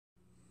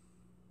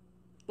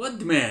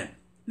Budman,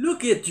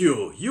 look at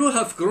you. You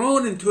have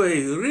grown into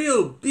a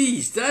real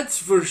beast, that's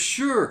for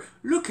sure.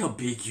 Look how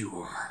big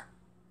you are.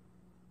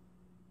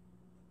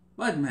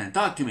 Budman,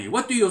 talk to me.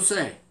 What do you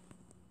say?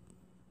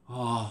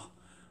 Oh,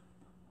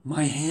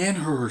 my hand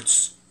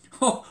hurts.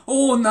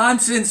 Oh,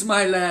 nonsense,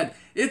 my lad.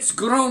 It's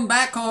grown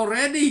back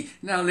already.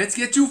 Now let's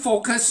get you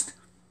focused.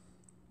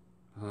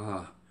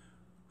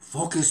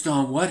 Focused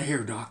on what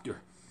here,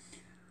 doctor?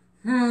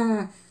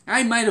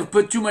 I might have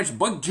put too much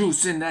bug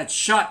juice in that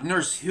shot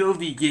Nurse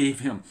Hildy gave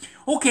him.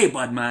 Okay,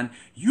 Budman,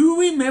 you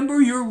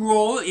remember your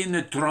role in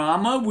the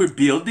drama we're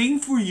building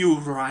for you,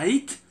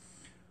 right?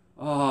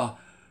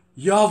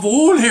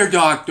 Jawohl, Herr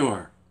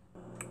Doctor.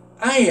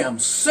 I am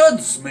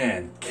Suds,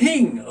 man,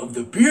 king of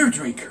the beer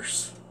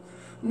drinkers.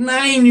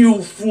 Nein,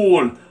 you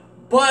fool.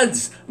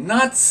 Buds,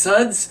 not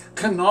Suds,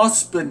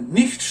 Knospen,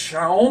 nicht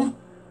Schaum.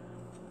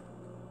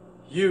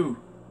 You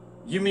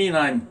mean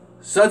I'm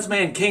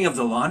Sudsman, king of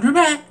the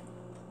laundromat?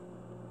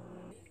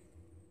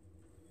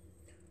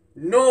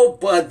 No,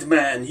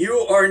 Budman, you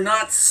are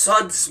not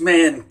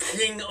Sudsman,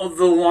 king of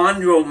the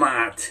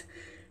laundromat.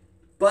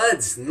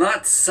 Buds,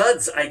 not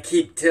Suds, I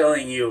keep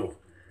telling you.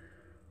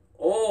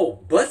 Oh,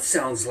 Bud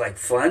sounds like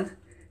fun.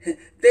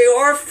 They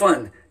are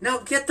fun. Now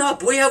get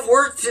up, we have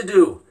work to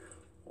do.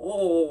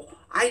 Oh,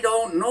 I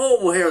don't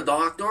know, Herr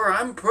Doctor.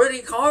 I'm pretty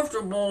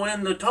comfortable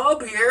in the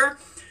tub here.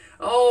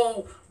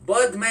 Oh,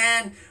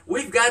 Budman,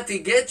 we've got to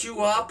get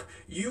you up.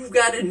 You've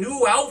got a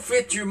new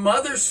outfit your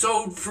mother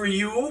sewed for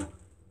you.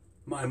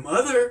 My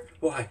mother?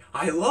 Why,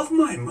 I love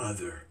my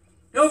mother.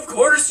 Of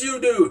course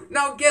you do.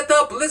 Now get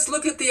up. Let's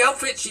look at the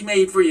outfit she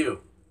made for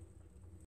you.